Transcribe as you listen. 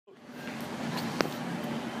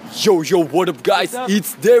Yo, what up guys?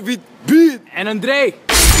 It's davidbeatt and Andre.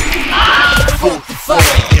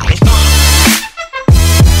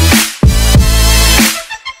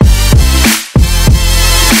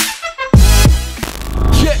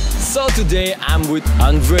 So today I'm with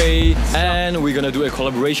Andre and we're gonna do a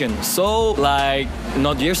collaboration. So like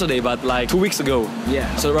not yesterday but like 2 weeks ago.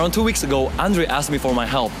 Yeah. So around 2 weeks ago Andre asked me for my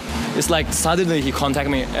help. It's like suddenly he contacted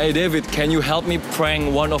me, hey David, can you help me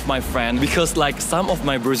prank one of my friends? Because like some of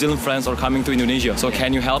my Brazilian friends are coming to Indonesia. So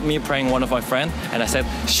can you help me prank one of my friends? And I said,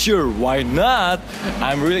 sure, why not?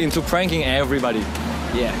 I'm really into pranking everybody.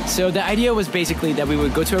 Yeah, so the idea was basically that we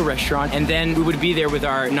would go to a restaurant and then we would be there with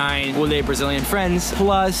our 9 Wole Brazilian friends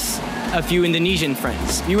plus a few Indonesian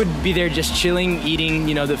friends. We would be there just chilling, eating,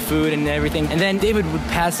 you know, the food and everything. And then David would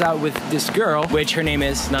pass out with this girl, which her name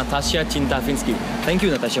is Natasha Cintavinsky. Thank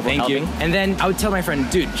you, Natasha, for helping. And then I would tell my friend,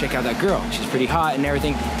 dude, check out that girl. She's pretty hot and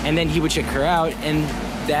everything. And then he would check her out and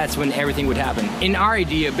that's when everything would happen. In our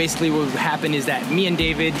idea, basically what would happen is that me and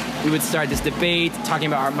David, we would start this debate talking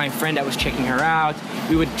about my friend that was checking her out.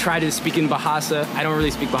 We would try to speak in Bahasa. I don't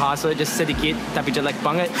really speak Bahasa, just sedikit, tapi jelek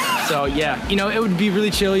banget. So yeah, you know, it would be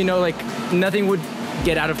really chill, you know, like nothing would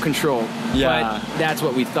get out of control. Yeah. But that's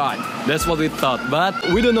what we thought. That's what we thought, but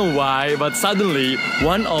we don't know why, but suddenly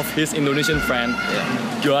one of his Indonesian friends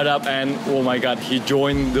got up and oh my god, he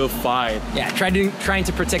joined the fight. Yeah, trying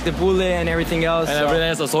to protect the bule and everything else. And everything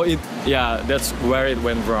else, so that's where it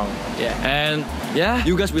went wrong. Yeah. And yeah,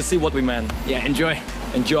 you guys will see what we meant. Yeah, enjoy.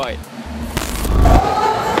 Enjoy.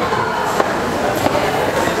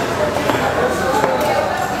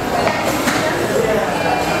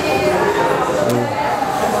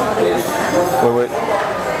 Wait.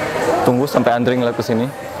 Tunggu sampai Andre ngeliat ke sini.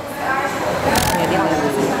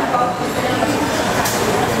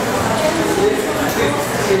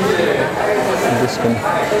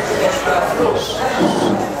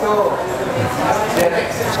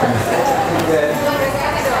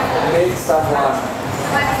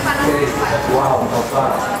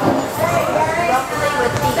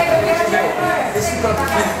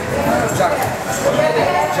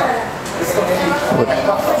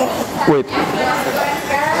 Wait,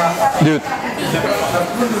 dude,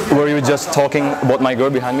 were you just talking about my girl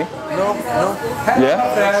behind me? No. Yeah?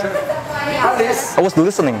 I was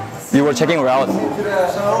listening. You were checking her out.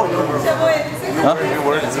 Huh?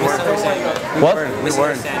 What? We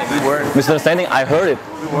weren't. Misunderstanding? I heard it.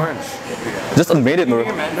 We weren't. Just admit it, bro.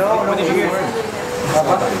 No, we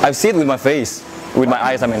weren't. I've seen it with my face. With my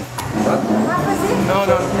eyes, I mean. No, we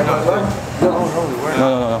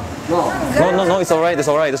weren't. No, it's alright, it's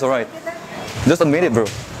alright. Just admit it, bro.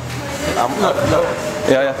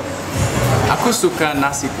 Yeah. Aku suka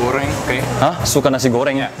nasi goreng, okay? Hah? Suka nasi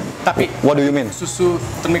goreng? Ya. Tapi, what do you mean? Susu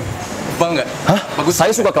temik bangga. Hah? Bagus.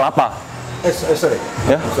 Saya suka kelapa. Sorry.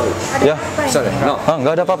 Ya? Ya? Sorry. No. Hah?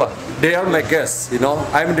 Nggak ada apa-apa. They are my guests, you know.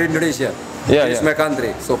 I'm in Indonesia. Yeah, It's my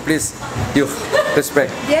country. So please, you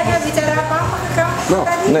respect. Dia nggak bicara apa-apa ke kamu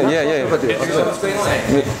tadi. No, yeah.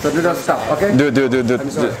 So do not stop, okay? Dude.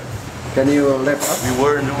 I'm sorry. Can you let us? We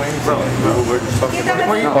weren't doing wrong. We were just talking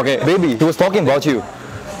about you. Okay, baby, he was talking about you.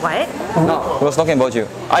 What? No. He was talking about you.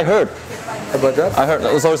 I heard. About that? I heard.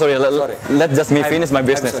 Oh, sorry. Let just me finish my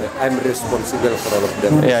business. I'm responsible for all of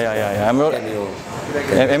them. Yeah. Can you?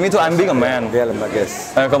 And me too, I'm being a man. They are my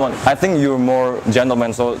guests. Come on, I think you're more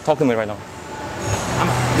gentleman, so talk to me right now.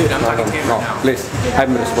 Dude, I'm talking to him No, right now. please.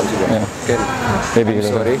 I'm responsible. Yeah. Can? Baby, I'm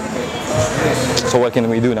sorry. So what can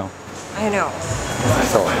we do now? I know.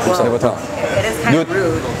 So, I'm sorry. No. It is kind of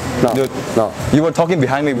rude. Dude, No. you were talking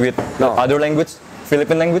behind me with No. other language,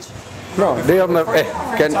 Philippine language? No, they are my.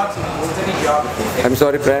 Can? I'm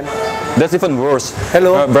sorry, friend. That's even worse.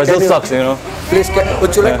 Hello. Brazil Can you- sucks, you know. Please,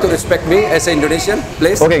 would you like to respect me as an Indonesian,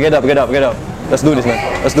 please? Okay, get up. Let's do this, man.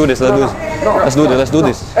 Let's do this. Let's do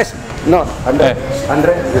this. No, Andre.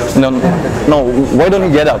 No. Why don't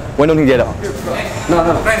you get up? No.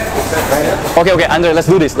 Okay, Andre, let's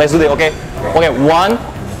do this. Okay. Okay, one.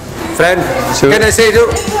 Friend, Two. can I say you?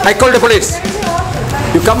 I call the police.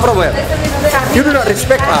 You come from where? You do not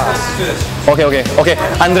respect us. Okay.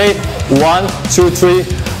 Andre, 1, 2, 3.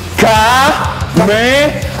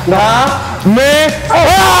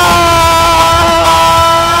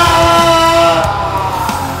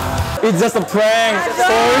 It's just a prank.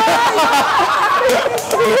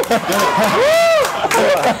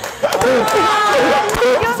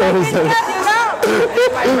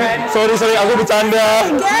 Sorry, aku bercanda.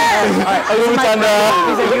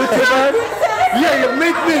 He's a YouTuber. Yeah, you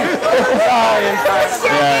make me.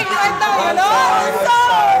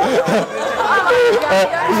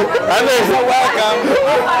 Andre, so welcome.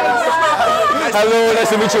 Hello, nice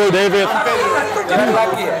to meet you, David. You're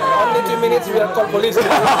lucky. Only 2 minutes we will call police. Only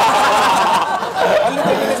 2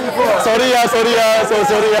 minutes before. Sorry ya, so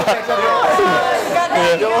sorry ya.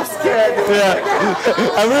 You're scared. Yeah.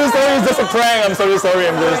 I'm really sorry, it's just a prank. I'm sorry,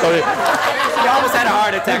 I'm really sorry. You almost had a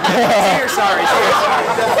heart attack. Say you're sorry.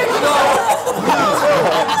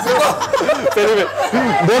 David,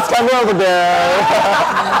 there's camera over there.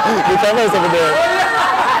 The camera is over there.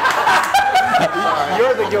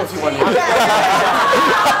 You're the guilty one.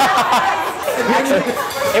 Actually,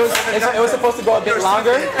 it was supposed to go a bit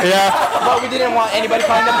longer. Yeah. But we didn't want anybody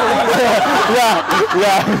calling the police. Yeah.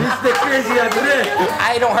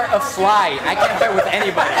 I don't hurt a fly. I can't fight with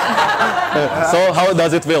anybody. So how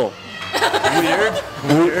does it feel? Weird?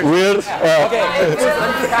 Okay,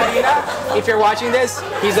 Karina, if you're watching this,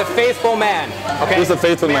 he's a faithful man. Okay? He's a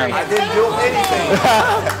faithful man. I didn't do anything.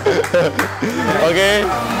 Okay,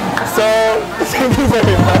 so thank you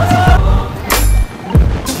very much.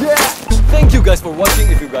 Yeah, thank you guys for watching.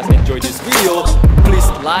 If you guys enjoyed this video, please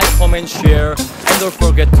like, comment, share, and don't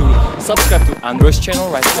forget to subscribe to Andre's channel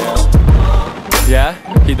right there. Yeah,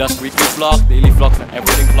 he does weekly vlog, daily vlogs, and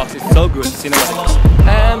everything vlogs. It's so good, cinematic.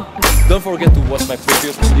 And don't forget to watch my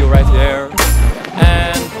previous video right there.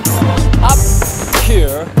 And up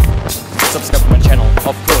here, subscribe to my channel,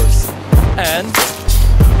 of course. And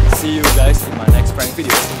see you guys in my next prank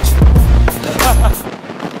video.